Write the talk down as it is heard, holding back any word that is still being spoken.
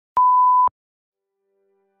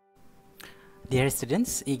Dear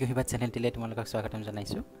students, eKuhipath channel tile tumalokak swagatam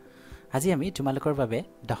janaisu. Aji ami tumalokor babe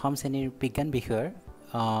দশম শ্ৰেণীৰ বিজ্ঞান বিষয়ৰ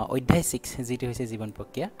অধ্যায় 6 যেটি হৈছে জীৱন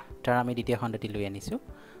প্ৰক্ৰিয়া তাৰ আমি দ্বিতীয় খণ্ডটি লৈ আনিছো।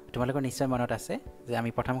 তোমালোকৰ নিশ্চয় মনত আছে যে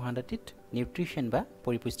আমি প্ৰথম খণ্ডটিত নিউট্ৰিশন বা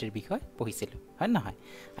পৰিপুষ্টিৰ বিষয় পঢ়িছিলো, হয় নহয়?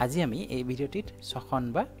 আজি আমি এই ভিডিঅ'টিত শ্বসন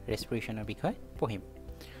বা ৰেস্পিৰেচনৰ বিষয় পঢ়িম।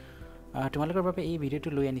 তোমালোকৰ বাবে এই ভিডিঅ'টো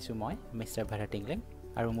লৈ আনিছো মই মিষ্টাৰ ভাৰত ইংলেং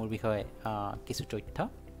আৰু মোৰ বিষয়ে কিছু তথ্য।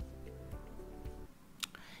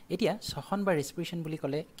 এতিয়া শ্বসন বা ৰেস্পিৰেচন বুলি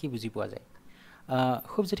ক'লে কি বুজি পোৱা যায়?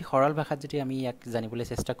 খুব যদি সৰল ভাষাত যদি আমি ইয়াক জানিবলৈ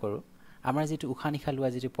চেষ্টা কৰোঁ, আমাৰ যেটো উশাহ নিশাহ লোৱা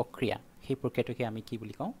যেটো প্ৰক্ৰিয়া, সেই প্ৰক্ৰিয়াটোকে আমি কি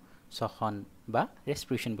বুলি কওঁ? শ্বসন বা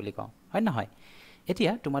ৰেস্পিৰেচন বুলি কওঁ, হয় নহয়?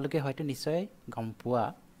 এতিয়া তোমালোকে হয়তো নিশ্চয় গম পোৱা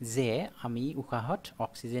যে আমি উশাহত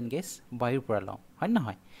অক্সিজেন গেছ বায়ুৰ পৰা লওঁ, হয়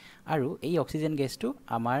নহয়? আৰু এই অক্সিজেন গেছটো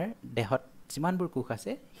আমাৰ দেহত যিমানবোৰ কোষ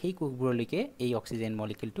আছে সেই কোষবোৰলৈকে এই অক্সিজেন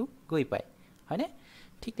মলিকিউলটো গৈ পায়, হয়নে?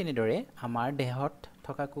 ঠিক তেনেদৰে আমাৰ দেহত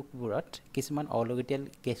থকা কোষবোৰত কিছুমান অলাগতিয়াল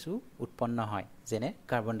গেছো উৎপন্ন হয়, যেনে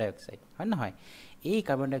কাৰ্বন ডাই অক্সাইড, হয় নহয়? এই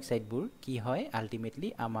কাৰ্বন ডাই অক্সাইডবোৰ কি হয় আলটিমেটলি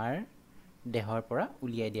আমাৰ দেহৰ পৰা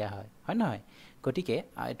উলিয়াই দিয়া হয়, হয় নহয়? গতিকে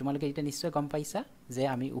তোমালোকে এটা নিশ্চয় গম পাইছা যে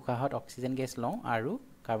আমি উশাহত অক্সিজেন গেছ লওঁ আৰু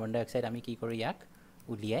কাৰ্বন ডাই অক্সাইড আমি কি কৰোঁ ইয়াক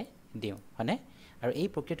উলিয়াই দিওঁ, হয়নে? আৰু এই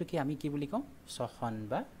প্ৰক্ৰিয়াটোকে আমি কি বুলি কওঁ? শ্বসন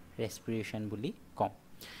বা ৰেস্পিৰেচন বুলি কওঁ।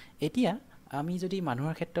 এতিয়া আমি যদি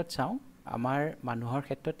মানুহৰ ক্ষেত্ৰত চাওঁ, আমাৰ মানুহৰ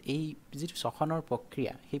ক্ষেত্ৰত এই যেটো শ্বসনৰ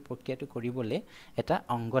প্ৰক্ৰিয়া, সেই প্ৰক্ৰিয়াটো কৰিবলৈ এটা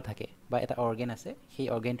অংগ থাকে বা এটা অৰ্গেন আছে। সেই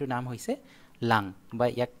অৰ্গেনটোৰ নাম হৈছে লাং বা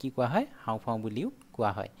ইয়াক কি কোৱা হয়? হাওঁফাওঁ বুলিও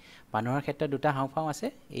কোৱা হয়। মানুহৰ ক্ষেত্ৰত দুটা হাওঁফাওঁ আছে,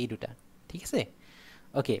 এই দুটা, ঠিক আছে?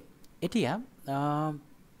 ওকে, এতিয়া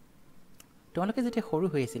তোমালোকে যেতিয়া সৰু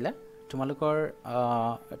হৈ আছিলা,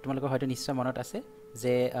 তোমালোকৰ হয়তো নিশ্চয় মনত আছে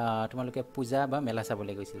যে তোমালোকে পূজা বা মেলা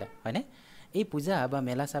চাবলৈ গৈছিলা, হয়নে? এই পূজা বা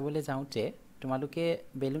মেলা চাবলৈ যাওঁতে তোমালোকে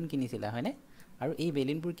বেলুন কিনিছিলা, হয়নে? আৰু এই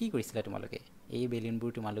বেলুনবোৰ কি কৰিছিলা তোমালোকে? এই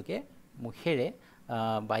বেলুনবোৰ তোমালোকে মুখেৰে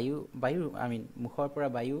মুখৰ পৰা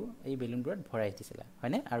বায়ু এই বেলুনবোৰত ভৰাই দিছিলা,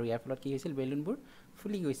 হয়নে? আৰু ইয়াৰ ফলত কি হৈছিল? বেলুনবোৰ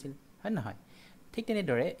ফুলি গৈছিল, হয় নহয়? ঠিক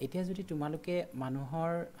তেনেদৰে এতিয়া যদি তোমালোকে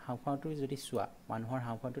মানুহৰ হাওঁফাওঁটো যদি চোৱা, মানুহৰ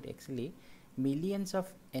হাওঁফাওঁটোত একচুৱেলি মিলিয়নছ অফ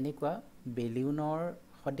এনেকুৱা বেলুনৰ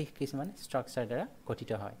সদৃশ কিছুমান ষ্ট্ৰাকচাৰ দ্বাৰা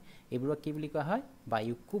গঠিত হয়। এইবোৰক কি বুলি কোৱা হয়?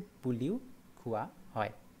 বায়ুকোপ বুলিও কোৱা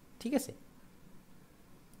হয়, ঠিক আছে?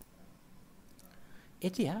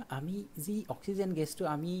 এতিয়া আমি যি অক্সিজেন গেছটো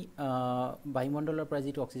আমি বায়ুমণ্ডলৰ পৰা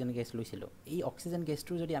যিটো অক্সিজেন গেছ লৈছিলোঁ, এই অক্সিজেন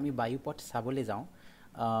গেছটো যদি আমি বায়ুপথ চাবলৈ যাওঁ,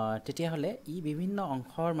 তেতিয়াহ'লে ই বিভিন্ন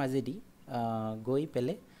অংশৰ মাজেদি গৈ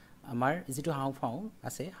পেলাই আমাৰ যিটো হাওঁফাওঁ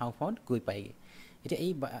আছে, হাওঁফাওঁত গৈ পায়গৈ। এতিয়া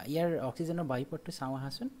ইয়াৰ অক্সিজেনৰ বায়ুপথটো চাওঁ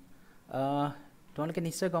আহাচোন। তোমালোকে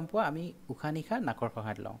নিশ্চয় গম পোৱা আমি উশাহ নিশাহ নাকৰ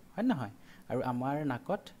সহায়ত লওঁ, হয় নহয়? আৰু আমাৰ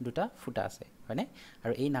নাকত দুটা ফুটা আছে, হয়নে?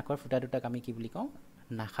 আৰু এই নাকৰ ফুটা দুটাক আমি কি বুলি কওঁ?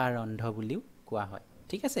 নাসাৰন্ধ্ৰ বুলিও কোৱা হয়,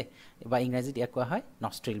 ঠিক আছে? বা ইংৰাজীত ইয়াক কোৱা হয়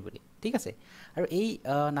নষ্ট্ৰিল বুলি, ঠিক আছে? আৰু এই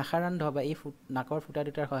নাসাৰন্ধ্ৰ বা এই নাকৰ ফুটা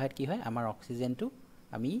দুটাৰ সহায়ত কি হয়? আমাৰ অক্সিজেনটো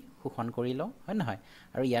আমি শোষণ কৰি লওঁ, হয় নহয়?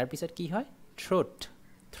 আৰু ইয়াৰ পিছত কি হয়?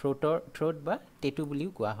 থ্ৰোট বা টেটু বুলিও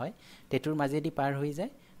কোৱা হয়। টেটুৰ মাজেদি পাৰ হৈ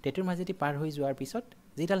যায়। টেটুৰ মাজেদি পাৰ হৈ যোৱাৰ পিছত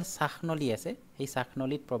যিডাল শ্বাসনলী আছে, সেই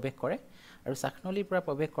শ্বাসনলীত প্ৰৱেশ কৰে। আৰু শ্বাসনলীৰ পৰা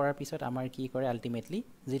প্ৰৱেশ কৰাৰ পিছত আমাৰ কি কৰে? আলটিমেটলি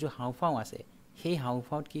যিটো হাওঁফাওঁ আছে, সেই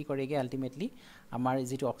হাওঁফাওঁত কি কৰেগৈ? আলটিমেটলি আমাৰ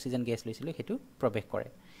যিটো অক্সিজেন গেছ লৈছিলোঁ সেইটো প্ৰৱেশ কৰে।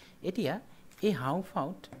 এতিয়া এই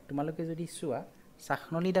হাওঁফাওঁত তোমালোকে যদি চোৱা,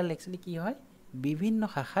 শ্বাসনলীডাল একচুৱেলি কি হয়? বিভিন্ন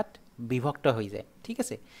শাখাত বিভক্ত হৈ যায়, ঠিক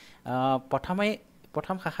আছে?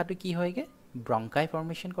 প্ৰথম শাখাটো কি হয়গৈ? ব্ৰংকাই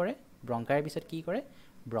ফৰ্মেশ্যন কৰে। ব্ৰংকাইৰ পিছত কি কৰে?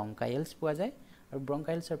 ব্ৰংকাইলছ পোৱা যায়। আৰু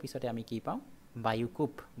ব্ৰংকাইলছৰ পিছতে আমি কি পাওঁ?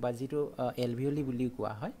 বায়ুকোপ বা যিটো এলভিঅলি বুলিও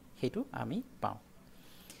কোৱা হয়, সেইটো আমি পাওঁ,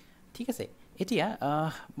 ঠিক আছে? এতিয়া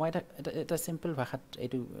মই এটা চিম্পল ভাষাত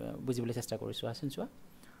এইটো বুজিবলৈ চেষ্টা কৰিছোঁ, আচোন চোৱা।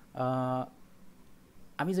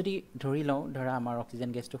 আমি যদি ধৰি লওঁ, ধৰা আমাৰ অক্সিজেন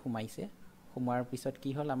গেছটো সোমোৱাৰ পিছত কি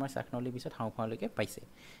হ'ল? আমাৰ শ্বাসনলীৰ পিছত হাওঁফাওঁলৈকে পাইছে।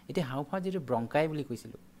 এতিয়া হাওঁফাওঁত যিটো ব্ৰংকাই বুলি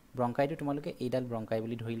কৈছিলোঁ, ব্ৰংকাইটো তোমালোকে এইডাল ব্ৰংকাই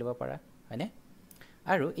বুলি ধৰি ল'ব পাৰা, হয়নে?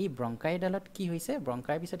 আৰু এই ব্ৰংকাইডালত কি হৈছে?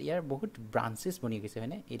 ব্ৰংকাইৰ পিছত ইয়াৰ বহুত ব্ৰাঞ্চেছ বনি গৈছে,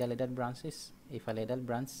 হয়নে? এইডাল ব্ৰাঞ্চেছ, এইফালে এডাল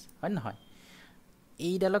ব্ৰাঞ্চ, হয় নহয়?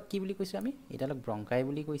 এইডালক কি বুলি কৈছোঁ আমি? এইডালক ব্ৰংকাই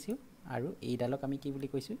বুলি কৈছোঁ। আৰু এইডালক আমি কি বুলি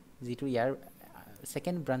কৈছোঁ? যিটো ইয়াৰ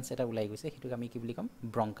ছেকেণ্ড ব্ৰাঞ্চ এটা ওলাই গৈছে, সেইটোক আমি কি বুলি ক'ম?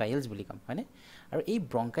 ব্ৰংকাইলছ বুলি ক'ম, হয়নে? আৰু এই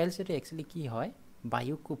ব্ৰংকাইলছটো একচুৱেলি কি হয়?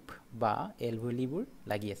 বায়ুকোপ বা এলভিঅলিবোৰ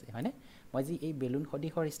লাগি আছে, হয়নে? মই যি এই বেলুন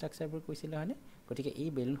সদৃশৰ ষ্ট্ৰাকচাৰবোৰ কৈছিলোঁ, হয়নে? গতিকে এই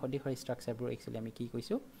বেলুন সদৃশৰ ষ্ট্ৰাকচাৰবোৰ একচুৱেলি আমি কি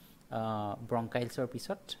কৈছোঁ? ব্ৰংকাইলছৰ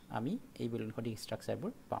পিছত আমি এই বেলুন সদৃশ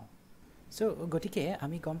ষ্ট্ৰাকচাৰবোৰ পাওঁ। গতিকে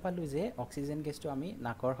আমি গম পালোঁ যে অক্সিজেন গেছটো আমি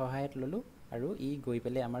নাকৰ সহায়ত ল'লোঁ আৰু ই গৈ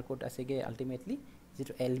পেলাই আমাৰ ক'ত আছেগৈ? আলটিমেটলি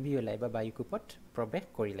যিটো এলভিঅলাই বা বায়ুকোপত প্ৰৱেশ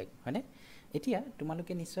কৰিলে, হয়নে? এতিয়া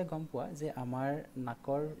তোমালোকে নিশ্চয় গম পোৱা যে আমাৰ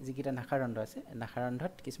নাকৰ যিকেইটা নাসাৰন্ধ্ৰ আছে,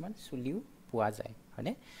 নাসাৰন্ধ্ৰত কিছুমান চুলিও পোৱা যায়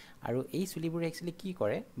হয়নে আৰু এই চুলিবোৰ একচুয়ালি কি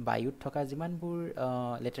কৰে বায়ুত থকা যিমানবোৰ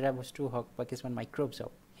লেতেৰা বস্তু হওক বা কিছুমান মাইক্ৰবছ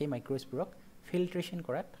হওক সেই মাইক্ৰবছবোৰক ফিল্ট্ৰেশ্যন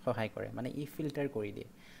কৰাত সহায় কৰে মানে ই ফিল্টাৰ কৰি দিয়ে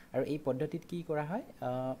আৰু এই পদ্ধতিত কি কৰা হয়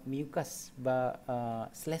মিউকাছ বা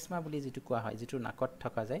শ্লেষ্মা বুলি যেটো কোৱা হয় যেটো নাকত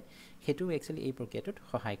থকা যায় হেতু একচুয়ালি এই প্ৰক্ৰিয়াটোত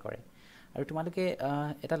সহায় কৰে আৰু তোমালোকে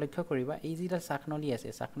এটা লক্ষ্য কৰিবা এই যিডাল চাকনলী আছে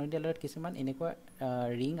চাকনলীডালত কিছুমান এনেকুৱা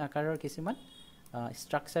ৰিং আকাৰৰ কিছুমান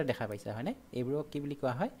স্ট্ৰাকচাৰ দেখা পাইছা হয়নে এইবোৰক কি বুলি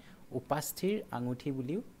কোৱা হয় উপাস্থিৰ আঙুঠি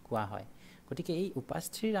বুলিও কোৱা হয় গতিকে এই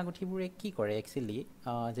উপাস্থিৰ আঙুঠিবোৰে কি কৰে একচুয়ালি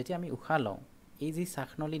যেতিয়া আমি উশাহ লওঁ এই যি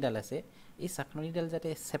চাকনলীডাল আছে এই চাকনলীডাল যাতে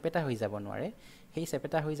চেপেটা হৈ যাব নোৱাৰে সেই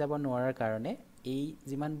চেপেটা হৈ যাব নোৱাৰাৰ কাৰণে এই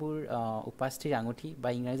যিমানবোৰ উপাস্থিৰ আঙুঠি বা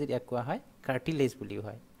ইংৰাজীত ইয়াক কোৱা হয় কাৰ্টিলেজ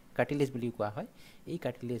বুলিও কোৱা হয় এই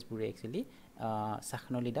কাৰ্টিলেজবোৰে একচুয়ালি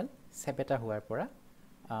চাকনলীডাল চেপেটা হোৱাৰ পৰা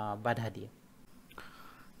বাধা দিয়ে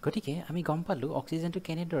গতিকে আমি গম পালো অক্সিজেনটো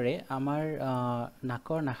কেনেদৰে আমাৰ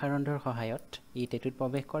নাকৰ নাসাৰন্ধৰ সহায়ত ই তেতুত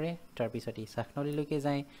প্ৰৱেশ কৰে তাৰ পিছত ই চাকনলীলৈকে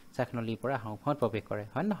যায় চাকনলীৰ পৰা হাওঁফাওঁত প্ৰৱেশ কৰে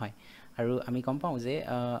হয় নহয় আৰু আমি গম পাওঁ যে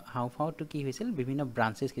হাওঁফাওঁটো কি হৈছিল বিভিন্ন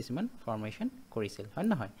ব্ৰাঞ্চেছ কিছুমান ফৰ্মেশ্যন কৰিছিল হয়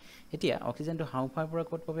নহয় এতিয়া অক্সিজেনটো হাওঁফাওঁৰ পৰা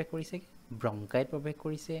ক'ত প্ৰৱেশ কৰিছে ব্ৰংকাইত প্ৰৱেশ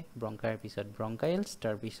কৰিছে ব্ৰংকাৰ পিছত ব্ৰংকাইলছ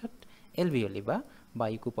তাৰ পিছত এলভিঅলি বা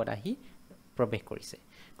বায়ুকোপত আহি প্ৰৱেশ কৰিছে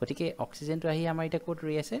গতিকে অক্সিজেনটো আহি আমাৰ এটা ক'ত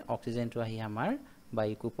ৰৈ আছে অক্সিজেনটো আহি আমাৰ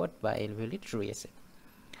বায়ুকোপত বা এলভিঅলিত ৰৈ আছে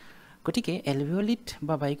গতিকে এলভিঅলিত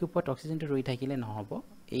বা বায়ুকোপত অক্সিজেনটো ৰৈ থাকিলে নহব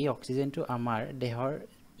এই অক্সিজেনটো আমাৰ দেহৰ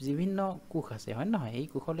বিভিন্ন কোষ আছে হয় নহয় এই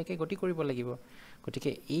কোষলৈকে গতি কৰিব লাগিব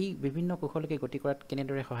গতিকে এই বিভিন্ন কোষলৈকে গতি কৰাত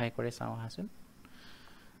কেনেদৰে সহায় কৰে চাওঁ আহাচোন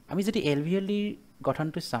আমি যদি এলভিঅলিৰ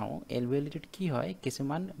গঠনটো চাওঁ এলভিঅলিটোত কি হয়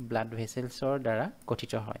কিছুমান ব্লাড ভেসেলছৰ দ্বাৰা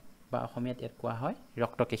গঠিত হয় বা অসমীয়াত ইয়াত কোৱা হয়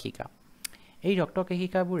ৰক্তকেশিকা এই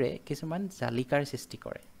ৰক্তকেশিকাবোৰে কিছুমান জালিকাৰ সৃষ্টি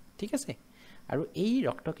কৰে ঠিক আছে আৰু এই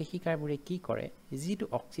ৰক্তকেশিকাবোৰে কি কৰে যিটো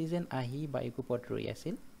অক্সিজেন আহি বায়ুকোপত ৰৈ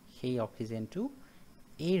আছিল সেই অক্সিজেনটো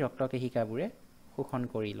এই ৰক্তকেশিকাবোৰে শোষণ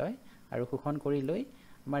কৰি লয় আৰু শোষণ কৰি লৈ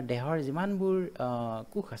আমাৰ দেহৰ যিমানবোৰ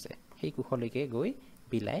কোষ আছে সেই কোষলৈকে গৈ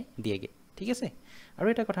বিলাই দিয়েগে ঠিক আছে আৰু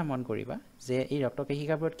এটা কথা মন কৰিবা যে এই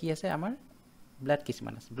ৰক্তকেশিকাবোৰত কি আছে আমাৰ ব্লাড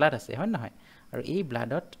কিছুমান আছে ব্লাড আছে হয় নহয় আৰু এই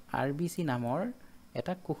ব্লাডত আৰবিসি নামৰ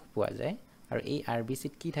এটা কোষ পোৱা যায় আৰু এই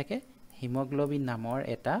আৰবিসিত কি থাকে হিমোগ্লোবিন নামৰ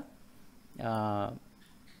এটা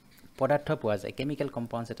পদাৰ্থ পোৱা যায় কেমিক্যাল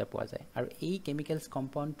কম্পাউণ্ডছ এটা পোৱা যায় আৰু এই কেমিক্যালছ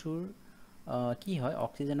কম্পাউণ্ডটোৰ কি হয়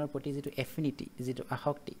অক্সিজেনৰ প্ৰতি যেটো এফিনিটি যেটো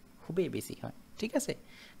আসক্তি খুবেই বেছি হয় ঠিক আছে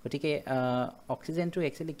গতিকে অক্সিজেনটো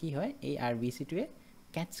একচুয়ালি কি হয় এই আৰবিসিটোৱে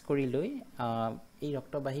ক্যাচ কৰি লৈ এই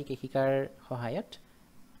ৰক্তবাহী কেশিকাৰ সহায়ত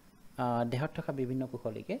দেহত থকা বিভিন্ন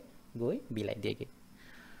কোষলৈকে গৈ বিলাই দিয়েগে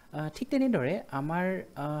ঠিক তেনেদৰে আমাৰ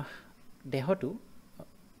দেহটো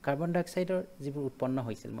কাৰ্বন ডাই অক্সাইডৰ যিবোৰ উৎপন্ন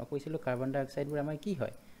হৈছিল মই কৈছিলো কাৰ্বন ডাই অক্সাইডবোৰ আমাৰ কি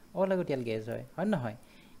হয় অলাগতিয়াল গেছ হয় নহয়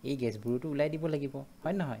এই গেছবোৰটো উলাই দিব লাগিব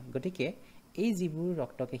হয় নহয় গতিকে এই যিবোৰ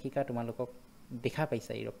ৰক্তকেশিকা তোমালোকক দেখা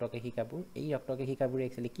পাইছা এই ৰক্তকেশিকাবোৰ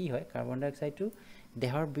একচুয়ালি কি হয় কাৰ্বন ডাই অক্সাইডটো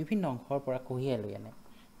দেহৰ বিভিন্ন অংশৰ পৰা কঢ়িয়াই লৈ আনে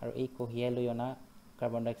আৰু এই কঢ়িয়াই লৈ অনা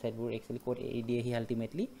কাৰ্বন ডাই অক্সাইডবোৰ একচুয়ালি ক'ত এৰি দিয়ে হি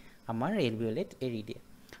আলটিমেটলি আমাৰ এলভিঅলেট এৰি দিয়ে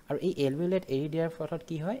আৰু এই এলভিঅলেট এৰি দিয়াৰ ফলত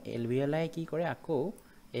কি হয় এলভিঅলাই কি কৰে আকৌ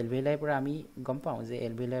এলভিঅলাই পৰা আমি গম পাওঁ যে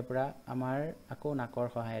এলভিঅলাই পৰা আমাৰ আকৌ নাকৰ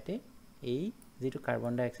সহায়তে এই যেটো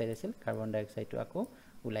কাৰ্বন ডাই অক্সাইড আছিল কাৰ্বন ডাই অক্সাইডটো আকৌ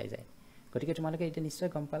ওলাই যায় গতিকে তোমালোকে এটা নিশ্চয়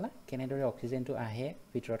গম পালা কেনেদৰে অক্সিজেনটো আহে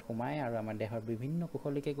ভিতৰত সোমায় আৰু আমাৰ দেহৰ বিভিন্ন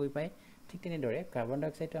কোষলৈকে গৈ পায় ঠিক তেনেদৰে কাৰ্বন ডাই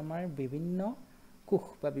অক্সাইডটো আমাৰ বিভিন্ন কোষ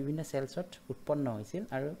বা বিভিন্ন সেলছত উৎপন্ন হৈছিল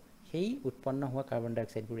আৰু সেই উৎপন্ন হোৱা কাৰ্বন ডাই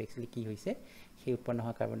অক্সাইডবোৰ একচুয়ালি কি হৈছে সেই উৎপন্ন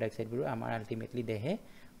হোৱা কাৰ্বন ডাই অক্সাইডবোৰ আমাৰ আলটিমেটলি দেহে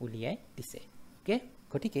উলিয়াই দিছে ওকে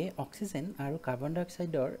গতিকে অক্সিজেন আৰু কাৰ্বন ডাই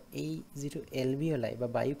অক্সাইডৰ এই যেটো এলভিঅলাই বা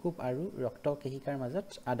বায়ুকোপ আৰু ৰক্তকেশিকাৰ মাজত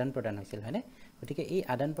আদান প্ৰদান হৈছিল হয়নে গতিকে এই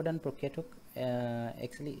আদান প্ৰদান প্ৰক্ৰিয়াটোক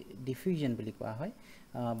একচুয়ালি ডিফিউজন বুলি কোৱা হয়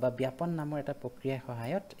বা ব্যাপন নামৰ এটা প্ৰক্ৰিয়াৰ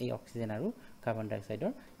সহায়ত এই অক্সিজেন আৰু কাৰ্বন ডাই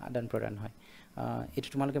অক্সাইডৰ আদান প্ৰদান হয় এটো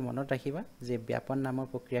তোমালোকে মনত ৰাখিবা যে ব্যাপন নামৰ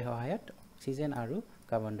প্ৰক্ৰিয়াৰ সহায়ত অক্সিজেন আৰু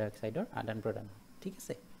কাৰ্বন ডাই অক্সাইডৰ আদান প্ৰদান ঠিক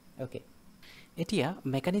আছে ওকে এতিয়া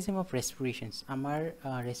মেকানিজম অফ ৰেসপিৰেশনস আমাৰ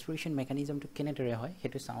ৰেসপিৰেশন মেকানিজমটো কেনেদৰে হয়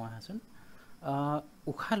হেতু চাওঁ আহাচোন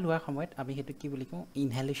উশাহ লোৱাৰ সময়ত আমি হেতু কি বুলি কওঁ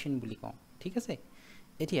ইনহেলেশন বুলি কওঁ ঠিক আছে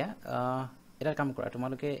এতিয়া এটা কাম কৰা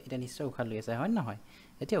তোমালোকে এটা নিশ্চয় উশাহ লৈ আছে হয় নহয়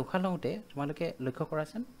এতিয়া উশাহ লওঁতে তোমালোকে লক্ষ্য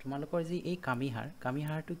কৰাচোন তোমালোকৰ যি এই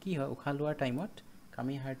কামিহাৰটো কি হয় উশাহ লোৱাৰ টাইমত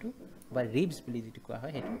কামিহাৰটো বা ৰিবস বুলি যেটো কোৱা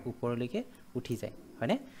হয় হেতু ওপৰলৈকে উঠি যায়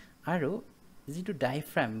হয়নে আৰু যেটো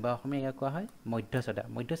ডায়াফ্ৰাম বা অসমীয়া কোৱা হয়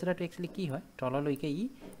মধ্যছদাটো একচুয়ালি কি হয় তললৈকে ই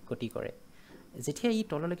গতি কৰে যেতিয়া ই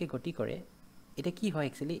তললৈকে গতি কৰে এটা কি হয়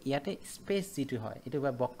একচুয়ালি ইয়াতে স্পেস যেটো হয় এটো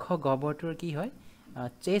বা বক্ষ গহ্বৰটোৰ কি হয়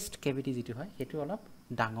চেষ্ট কেভিটি যেটো হয় হেতু অলপ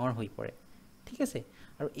ডাঙৰ হৈ পৰে ঠিক আছে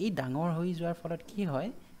আৰু এই ডাঙৰ হৈ যোৱাৰ ফলত কি হয়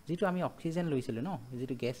যেটো আমি অক্সিজেন লৈছিলো ন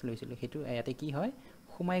যেটো গ্যাস লৈছিলো হেতু ইয়াতে কি হয়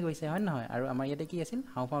সোমাই গৈছে হয় নহয় আৰু আমাৰ ইয়াতে কি আছিল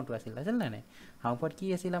হাওঁফাওঁটো আছিল না নাই হাওঁফাওঁত কি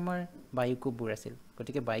আছিল আমাৰ বায়ুকোববোৰ আছিল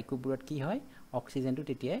গতিকে বায়ুকোববোৰত কি হয় অক্সিজেনটো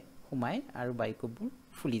তেতিয়াই সোমাই আৰু বায়ুকোববোৰ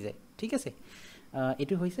ফুলি যায় ঠিক আছে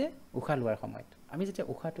এটো হৈছে উশাহ লোৱাৰ সময়ত আমি যেতিয়া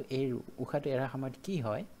উশাহটো এৰা সময়ত কি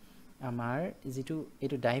হয় আমাৰ যেটো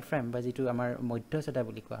এটো ডায়াফ্ৰাম বা যেটো আমাৰ মধ্যছদা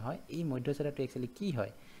বুলি কোৱা হয় এই মধ্যছদাটো একচুয়ালি কি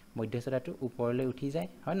হয় মধ্যছদাটো ওপৰলৈ উঠি যায়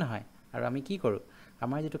হয় নহয় আৰু আমি কি কৰো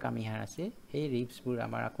আমাৰ যেটো কামিহাৰ আছে এই ৰিবছবোৰ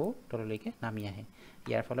আমাৰ আকৌ তললৈকে নামি আহে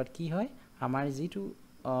ইয়াৰ ফলত কি হয় আমাৰ যেটো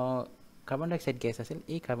কাৰ্বন ডাই অক্সাইড গেছ আছিল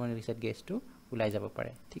এই কাৰ্বন ডাই অক্সাইড গেছটো ওলাই যাব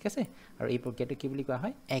পাৰে ঠিক আছে আৰু এই প্ৰক্ৰিয়াটো কি বুলি কোৱা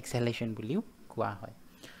হয় এক্সহেলেশন বুলিও কোৱা হয়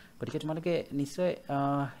গতিকে তোমালোকে নিশ্চয়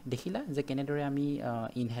দেখিলা যে কেনেদৰে আমি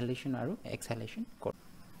ইনহেলেশন আৰু এক্সহেলেশন কৰো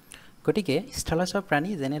গতিকে স্থলচৰ প্ৰাণী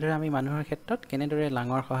যেনেদৰে আমি মানুহৰ ক্ষেত্ৰত কেনেদৰে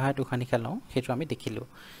লাঙৰ সহায়ত উশাহ নিশাহ লওঁ সেইটো আমি দেখিলো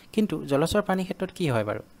কিন্তু জলচৰ প্ৰাণীৰ ক্ষেত্ৰত কি হয়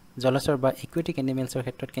বাৰু জলচৰ বা একুৱেটিক এনিমেলছৰ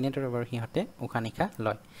ক্ষেত্ৰত কেনেদৰে বাৰু সিহঁতে উশাহ নিশাহ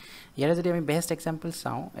লয় ইয়াৰ যদি আমি বেষ্ট এক্সাম্পল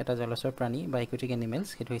চাওঁ এটা জলচৰ প্ৰাণী বা একুৱেটিক এনিমেলছ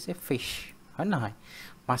সেইটো হৈছে ফিশ হয় নহয়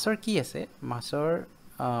মাছৰ কি আছে মাছৰ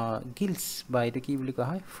গিলছ বা এটো কি বুলি কোৱা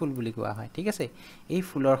হয় ফুল বুলি কোৱা হয় ঠিক আছে এই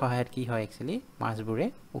ফুলৰ সহায়ত কি হয় একচুয়ালি মাছবোৰে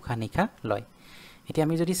উশাহ নিশাহ লয় এতিয়া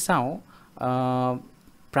আমি যদি চাওঁ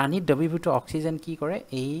প্ৰাণীৰ দ্ৰৱীভূত অক্সিজেন কি কৰে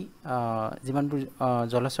এই যিমানবোৰ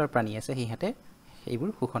জলচৰ প্ৰাণী আছে হিহঁতে এইবোৰ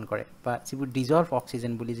শোষণ কৰে বা যিবোৰ ডিজলভ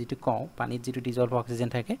অক্সিজেন বুলি যেটো কওঁ পানীত যেটো ডিজলভ অক্সিজেন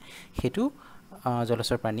থাকে হেতু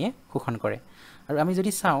জলচৰ প্ৰাণীয়ে শোষণ কৰে আৰু আমি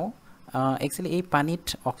যদি চাওঁ একচুয়ালি এই পানীত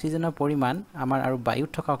অক্সিজেনৰ পৰিমাণ আমাৰ আৰু বায়ুত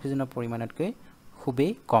থকা অক্সিজেনৰ পৰিমাণতকৈ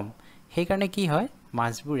খুবেই কম সেই কাৰণে কি হয়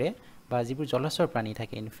মাছবোৰে বা যিবোৰ জলচৰ প্ৰাণী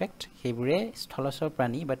থাকে ইনফেক্ট সেইবোৰে স্থলচৰ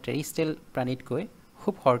প্ৰাণী বা টেৰিস্ট্ৰিয়েল প্ৰাণীতকৈ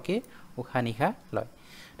খুব হৰকে উশাহ নিশাহ লয়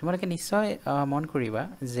তোমালোকে নিশ্চয় মন কৰিবা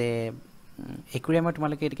যে একুৰিয়ামত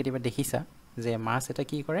তোমালোকে কেতিয়াবা দেখিছা যে মাছ এটা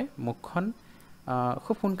কি কৰে মুখখন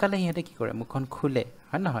খুব সোনকালে হিহঁতে কি কৰে মুখখন খুলে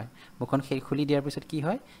হয় নহয় মুখখন খুলি দিয়াৰ পিছত কি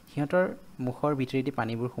হয় হিহঁতৰ মুখৰ ভিতৰেদি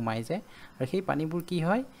পানীবোৰ সোমাই যায় আৰু সেই পানীবোৰ কি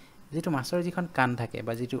হয় যেটো মাছৰ যিখন কাণ থাকে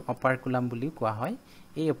বা যেটো অপাৰকুলাম বুলিও কোৱা হয়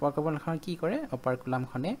এই অপাৰকুলামখন কি কৰে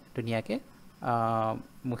অপাৰকুলামখনে ধুনীয়াকে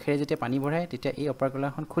মুখেৰে যেতিয়া পানী ভৰাই তেতিয়া এই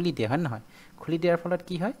অপাৰকুলামখন খুলি দিয়ে হয় নহয় খুলি দিয়াৰ ফলত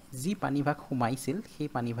কি হয় যি পানীভাগ সোমাইছিল সেই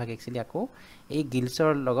পানীভাগ একচুয়ালি আকৌ এই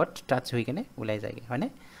গিলছৰ লগত টাচ হৈ কেনে ওলাই যায়গে হয়নে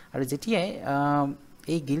আৰু যেতিয়াই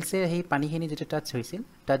এই গিলছে সেই পানীখিনি যেটা টাচ হৈছিল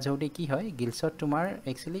টাচ হওঁতে কি হয় গিলছত তোমাৰ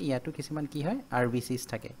একচুয়ালি ইয়াতো কিছুমান কি হয় আৰবিসিস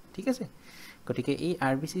থাকে ঠিক আছে গতিকে এই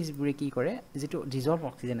আৰবিসিস বোৰে কি কৰে যেটো ডিজলভ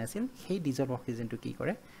অক্সিজেন আছিল সেই ডিজলভ অক্সিজেনটো কি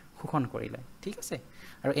কৰে শোষণ কৰি লয় ঠিক আছে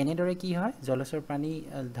আৰু এনেদৰে কি হয় জলচৰ প্ৰাণী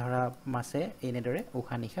ধৰা মাছে এনেদৰে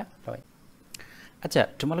উশাহ নিশাহ লয় আচ্ছা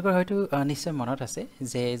তোমালোকৰ হয়তো নিশ্চয় মনত আছে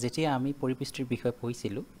যে যেতিয়া আমি পৰিপুষ্টিৰ বিষয়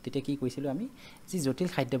পঢ়িছিলো তেতিয়া কি কৈছিলো আমি যে জটিল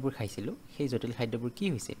খাদ্যবোৰ খাইছিলো সেই জটিল খাদ্যবোৰ কি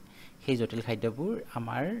হৈছিল সেই জটিল খাদ্যবোৰ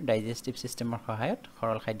আমাৰ ডাইজেষ্টিভ সিস্টেমৰ সহায়ত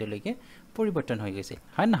সৰল খাদ্যলৈকে পৰিৱৰ্তন হৈ গৈছিল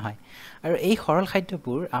হয় নহয় আৰু এই সৰল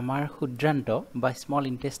খাদ্যবোৰ আমাৰ ক্ষুদ্ৰান্ত বা স্মল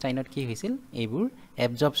ইন্টেষ্টাইনত কি হৈছিল এইবোৰ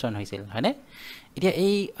এবজৰ্পচন হৈছিল হয়নে এতিয়া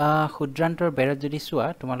এই ক্ষুদ্ৰান্তৰ বেৰত যদি চোৱা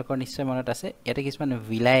তোমালোকৰ নিশ্চয় মনত আছে এটা কিছুমান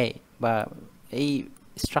ভিলাই বা এই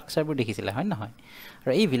স্ট্ৰাকচাৰবোৰ দেখিছিলা হয় নহয়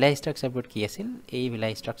আৰু এই ভিলাই স্ট্ৰাকচাৰবোৰ কি আছিল এই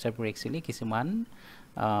ভিলাই স্ট্ৰাকচাৰবোৰ একচুয়ালি কিছুমান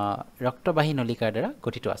ৰক্তবাহী নলিকাৰ দ্বাৰা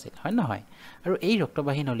গঠিত আছিল হয় নহয় আৰু এই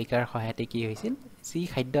ৰক্তবাহী নলিকাৰ সহায়তে কি হৈছিল যি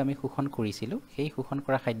খাদ্য আমি শোষণ কৰিছিলো সেই শোষণ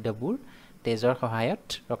কৰা খাদ্যবোৰ তেজৰ সহায়ত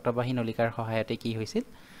ৰক্তবাহী নলিকাৰ সহায়তে কি হৈছিল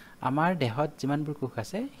আমাৰ দেহত যিমানবোৰ কোষ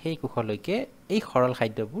আছে সেই কোষলৈকে এই সৰল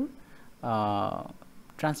খাদ্যবোৰ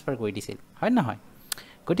ট্ৰান্সফাৰ কৰি দিছিল হয় নহয়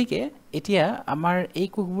গতিকে এতিয়া আমাৰ এই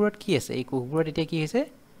কোষবোৰত কি আছে এই কোষবোৰত এতিয়া কি হৈছে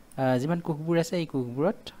যিমান কোষবোৰ আছে এই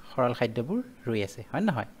কোষবোৰত সৰল খাদ্যবোৰ ৰৈ আছে হয়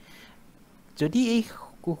নহয় যদি এই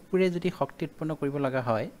কোষবোৰে যদি শক্তি উৎপন্ন কৰিব লগা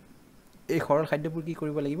হয় এই সৰল খাদ্যবোৰ কি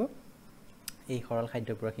কৰিব লাগিব এই সৰল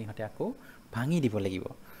খাদ্যবোৰ কিহতে আকৌ ভাঙি দিব লাগিব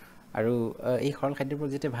আৰু এই সৰল খাদ্যবোৰ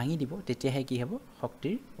যেতিয়া ভাঙি দিব তেতিয়াহে কি হ'ব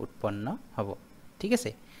শক্তিৰ উৎপন্ন হ'ব ঠিক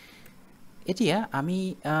আছে এতিয়া আমি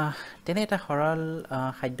তেনে এটা সৰল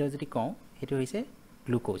খাদ্য যদি কওঁ হেতু হৈছে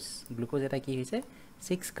গ্লুকোজ এটা কি হৈছে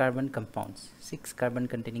 6 carbon compounds 6 carbon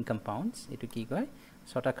containing compounds এটো কি কয়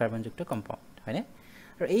 6টা কাৰ্বনযুক্ত কম্পাউণ্ড হয়নে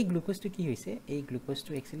আৰু এই গ্লুকোজটো কি হৈছে এই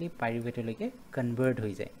গ্লুকোজটো একচুয়ালি পাইৰুভেটলৈকে কনভাৰ্ট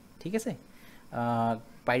হৈ যায় ঠিক আছে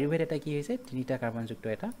পাইৰুভেট এটা কি হৈছে 3টা কাৰ্বনযুক্ত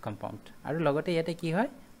এটা কম্পাউণ্ড আৰু লগতে ইয়াতে কি হয়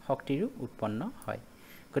শক্তিৰো উৎপন্ন হয়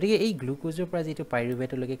গতিকে এই গ্লুকোজৰ পৰা যেটো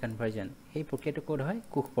পাইৰুভেটলৈকে কনভাৰ্জন সেই প্ৰক্ৰিয়াটো কোড হয়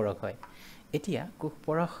কোষপৰক হয় এতিয়া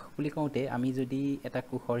কোষপৰক বুলি কওঁতে আমি যদি এটা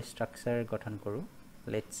কোষৰ ষ্ট্ৰাকচাৰ গঠন কৰো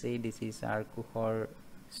let's say this is our কোষৰ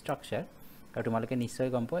ষ্ট্ৰাকচাৰ আৰু তোমালোকে নিশ্চয়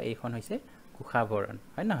গম পোৱা এইখন হৈছে কোষাবৰণ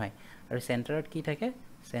হয় নহয় আৰু চেণ্টাৰত কি থাকে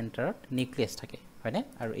চেণ্টাৰত নিউক্লিয়াছ থাকে হয়নে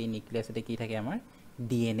আৰু এই নিউক্লিয়াছতে কি থাকে আমাৰ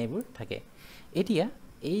ডিএনএ বোৰ থাকে এতিয়া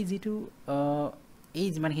এই যেটো এই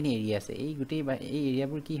যিমানখিনি এৰিয়া আছে এই গুটেই এই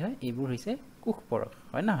এৰিয়াবোৰ কি হয় এইবোৰ হৈছে কুশ পৰশ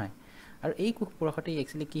হয় নহয় আৰু এই কুশ পৰশতে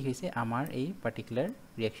একচুৱেলি কি হৈছে আমাৰ এই পাৰ্টিকুলাৰ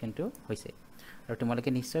ৰিয়েকশ্যনটো হৈছে আৰু তোমালোকে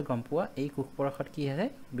নিশ্চয় গম পোৱা এই কুশ পৰশত কি আছে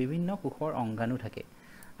বিভিন্ন কোষৰ অংগাণু থাকে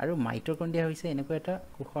আৰু মাইটকন্ড্ৰিয়া হৈছে এনেকুৱা এটা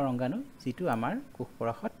কোষৰ অংগাণু যিটো আমাৰ কুশ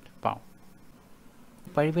পৰশত পাওঁ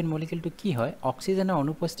পাইৰুভেট মলিকিউলটো কি হয় অক্সিজেনৰ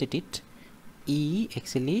অনুপস্থিতিত ই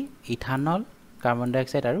একচুৱেলি ইথানল কাৰ্বন ডাই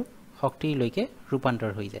অক্সাইড আৰু শক্তিলৈকে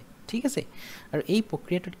ৰূপান্তৰ হৈ যায় ঠিক আছে আৰু এই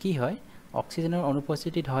প্ৰক্ৰিয়াটোত কি হয় অক্সিজেনৰ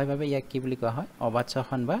অনুপস্থিতিত হয় বাবে ইয়াক কি বুলি কোৱা হয় অবাধ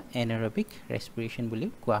শ্বসন বা এনাৰবিক ৰেস্পিৰেশ্যন বুলি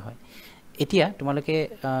কোৱা হয় এতিয়া তোমালোকে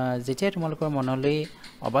যেতিয়া তোমালোকৰ মনলৈ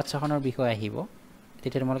অবাধ শ্বসনৰ বিষয় আহিব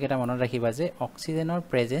তেতিয়া তোমালোকে এটা মনত ৰাখিবা যে অক্সিজেনৰ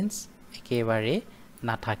প্ৰেজেন্স একেবাৰে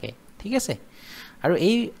নাথাকে ঠিক আছে আৰু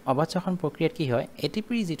এই অবাধ শ্বসন প্ৰক্ৰিয়াত কি হয়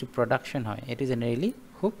এটিপিৰ যিটো প্ৰডাকশ্যন হয় এটো জেনেৰেলি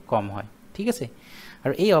খুব কম হয় ঠিক আছে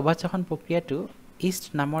আৰু এই অবাধ শ্বসন প্ৰক্ৰিয়াটো ইষ্ট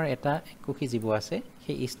নামৰ এটা এককোষী জীৱ আছে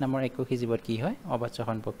সেই ইষ্ট নামৰ এককোষী জীৱত কি হয় অবাধ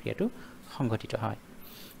শ্বসন প্ৰক্ৰিয়াটো সংঘটিত হয়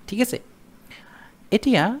ঠিক আছে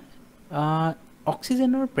এতিয়া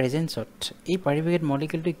অক্সিজেনৰ প্ৰেজেন্সত এই পাইৰুভেট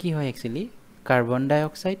মলিকিউলটো কি হয় একচুৱেলি কাৰ্বন ডাই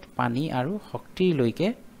অক্সাইড পানী আৰু শক্তিলৈকে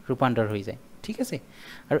ৰূপান্তৰ হৈ যায় ঠিক আছে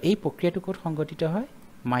আৰু এই প্ৰক্ৰিয়াটো ক'ত সংঘটিত হয়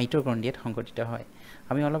মাইটকন্ড্ৰিয়াত সংঘটিত হয়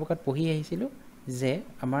আমি অলপ আগত পঢ়ি আহিছিলোঁ যে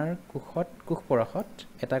আমাৰ কুশ পৰশত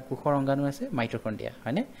এটা কোষৰ অংগাণু আছে মাইটকন্ড্ৰিয়া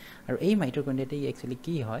হয়নে আৰু এই মাইটকন্ড্ৰিয়াতে একচুৱেলি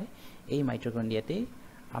কি হয় এই মাইটকন্ড্ৰিয়াতে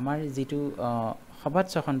আমাৰ যিটো অবাধ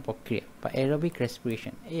শ্বসন প্ৰক্ৰিয়া বা এৰবিক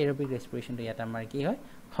ৰেস্পিৰেশ্যন এই এৰবিক ৰেস্পিৰেশ্যনটো ইয়াত আমাৰ কি হয়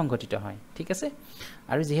সংঘটিত হয় ঠিক আছে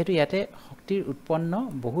আৰু যেহেতু ইয়াতে শক্তিৰ উৎপন্ন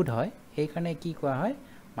বহুত হয় সেইকাৰণে কি কোৱা হয়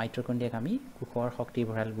মাইটকন্ড্ৰিয়াক আমি কোষৰ শক্তিৰ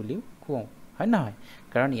ভঁৰাল বুলিও কওঁ হয় নহয়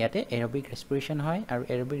কাৰণ ইয়াতে এৰবিক ৰেস্পিৰেশ্যন হয় আৰু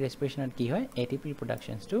এৰবিক ৰেস্পিৰেশ্যনত কি হয় এটিপিৰ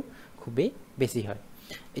প্ৰডাকশ্যনটো খুবেই বেছি হয়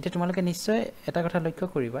এতিয়া তোমালোকে নিশ্চয় এটা কথা লক্ষ্য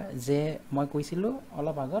কৰিবা যে মই কৈছিলোঁ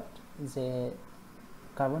অলপ আগত যে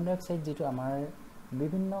কাৰ্বন ডাই অক্সাইড যিটো আমাৰ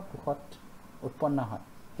বিভিন্ন কোষত উৎপন্ন হয়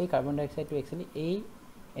সেই কাৰ্বন ডাই অক্সাইডটো একচুৱেলি এই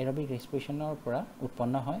এৰবিক ৰেস্পিৰেশ্যনৰ পৰা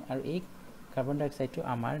উৎপন্ন হয় আৰু এই কাৰ্বন ডাই অক্সাইডটো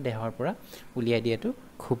আমাৰ দেহৰ পৰা উলিয়াই দিয়াটো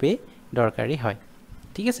খুবেই দৰকাৰী হয়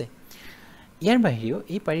ঠিক আছে ইয়াৰ বাহিৰেও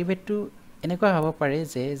এই পাইৰুভেটটো এনেকুৱা হ'ব পাৰে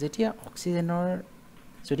যে যেতিয়া অক্সিজেনৰ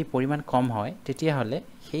যদি পৰিমাণ কম হয় তেতিয়াহ'লে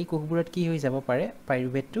সেই কোষবোৰত কি হৈ যাব পাৰে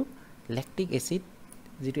পাইৰুভেটটো লেক্টিক এচিড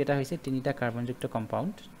যিটো এটা হৈছে তিনিটা কাৰ্বনযুক্ত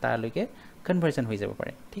কম্পাউণ্ড তাৰলৈকে কনভাৰ্জন হৈ যাব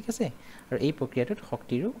পাৰে ঠিক আছে আৰু এই প্ৰক্ৰিয়াটোত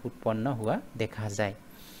শক্তিৰো উৎপন্ন হোৱা দেখা যায়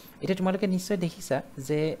এতিয়া তোমালোকে নিশ্চয় দেখিছা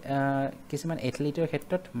যে কিছুমান এথলীটৰ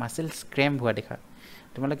ক্ষেত্ৰত মাসেলছ ক্ৰেম্প হোৱা দেখা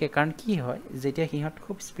তোমালোকে কাৰণ কি হয় যেতিয়া সিহঁত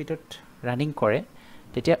খুব স্পীডত ৰানিং কৰে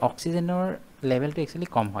তেতিয়া অক্সিজেনৰ লেভেলটো একচুৱেলি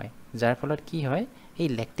কম হয় যাৰ ফলত কি হয় এই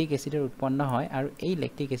লেক্টিক এচিডৰ উৎপন্ন হয় আৰু এই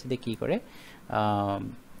লেক্টিক এচিডে কি কৰে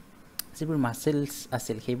যিবোৰ মাসেলছ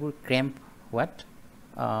আছিল সেইবোৰ ক্ৰেম্প হোৱাত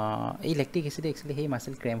এই লেক্টিক এচিডে একচুৱেলি সেই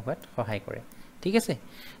মাসেল ক্ৰেম্প হোৱাত সহায় কৰে ঠিক আছে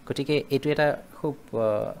গতিকে এইটো এটা খুব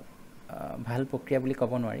ভাল প্ৰক্ৰিয়া বুলি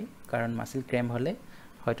ক'ব নোৱাৰি কাৰণ মাসেল ক্ৰেম্প হ'লে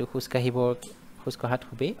হয়তো খোজ কঢ়াত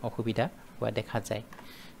খুবেই অসুবিধা হোৱা দেখা যায়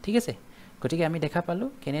ঠিক আছে গতিকে আমি দেখা পালোঁ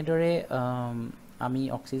কেনেদৰে আমি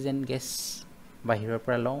অক্সিজেন গেছ বাহিৰৰ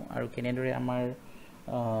পৰা লওঁ আৰু কেনেদৰে আমাৰ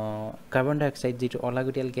কাৰ্বন ডাই অক্সাইড যিটো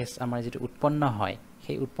অলাগতিয়াল গেছ আমাৰ যিটো উৎপন্ন হয়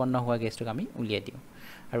সেই উৎপন্ন হোৱা গেছটোক আমি উলিয়াই দিওঁ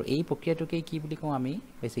আৰু এই প্ৰক্ৰিয়াটোকে কি বুলি কওঁ আমি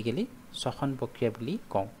বেচিক্যালি শ্বসন প্ৰক্ৰিয়া বুলি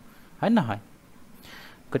কওঁ হয় নহয়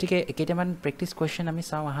গতিকে কেইটামান প্ৰেক্টিছ কুৱেশ্যন আমি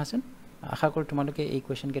চাওঁ আহাচোন আশা কৰোঁ তোমালোকে এই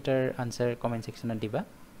কুৱেশ্যন কেইটাৰ আনসাৰ কমেণ্ট ছেকশ্যনত দিবা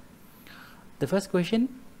দ্য ফাৰ্ষ্ট কুৱেশ্যন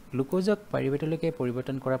গ্লুকোজক পাইৰুভেটলৈকে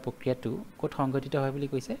পৰিৱৰ্তন কৰা প্ৰক্ৰিয়াটো ক'ত সংঘটিত হয় বুলি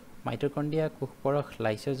কৈছে মাইটকন্ড্ৰিয়া কোষ পৰশ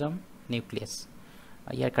লাইচোজম নিউক্লিয়াছ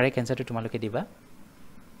ইয়াৰ কাৰেক্ট এনসাৰটো তোমালোকে দিবা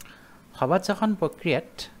অবাধ শ্বসন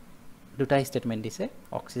প্ৰক্ৰিয়াত দুটা ষ্টেটমেণ্ট দিছে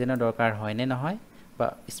অক্সিজেনৰ দৰকাৰ হয় নে নহয় বা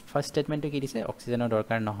ফাৰ্ষ্ট ষ্টেটমেণ্টটো কি দিছে অক্সিজেনৰ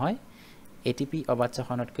দৰকাৰ নহয় এটিপি অবাধ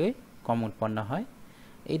শ্বসনতকৈ কম উৎপন্ন হয়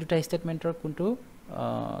এই দুটা ষ্টেটমেণ্টৰ কোনটো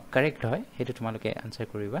কাৰেক্ট হয় সেইটো তোমালোকে আনসাৰ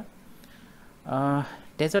কৰিবা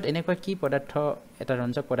তেজত এনেকুৱা কি পদাৰ্থ এটা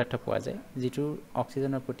ৰঞ্জক পদাৰ্থ পোৱা যায় যিটো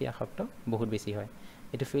অক্সিজেনৰ প্ৰতি আসক্ত বহুত বেছি হয়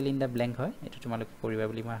এইটো ফিল ইন দ্য ব্লেংক হয় এইটো তোমালোকে কৰিবা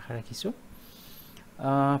বুলি মই আশা ৰাখিছোঁ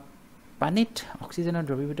পানীত অক্সিজেনৰ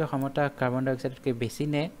দ্ৰৱীভূত ক্ষমতা কাৰ্বন ডাই অক্সাইডতকৈ বেছি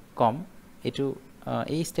নে কম এইটো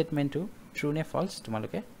এই ষ্টেটমেণ্টটো ট্ৰু নে ফলছ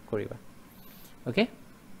তোমালোকে কৰিবা okay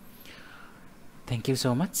thank you so'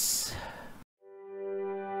 much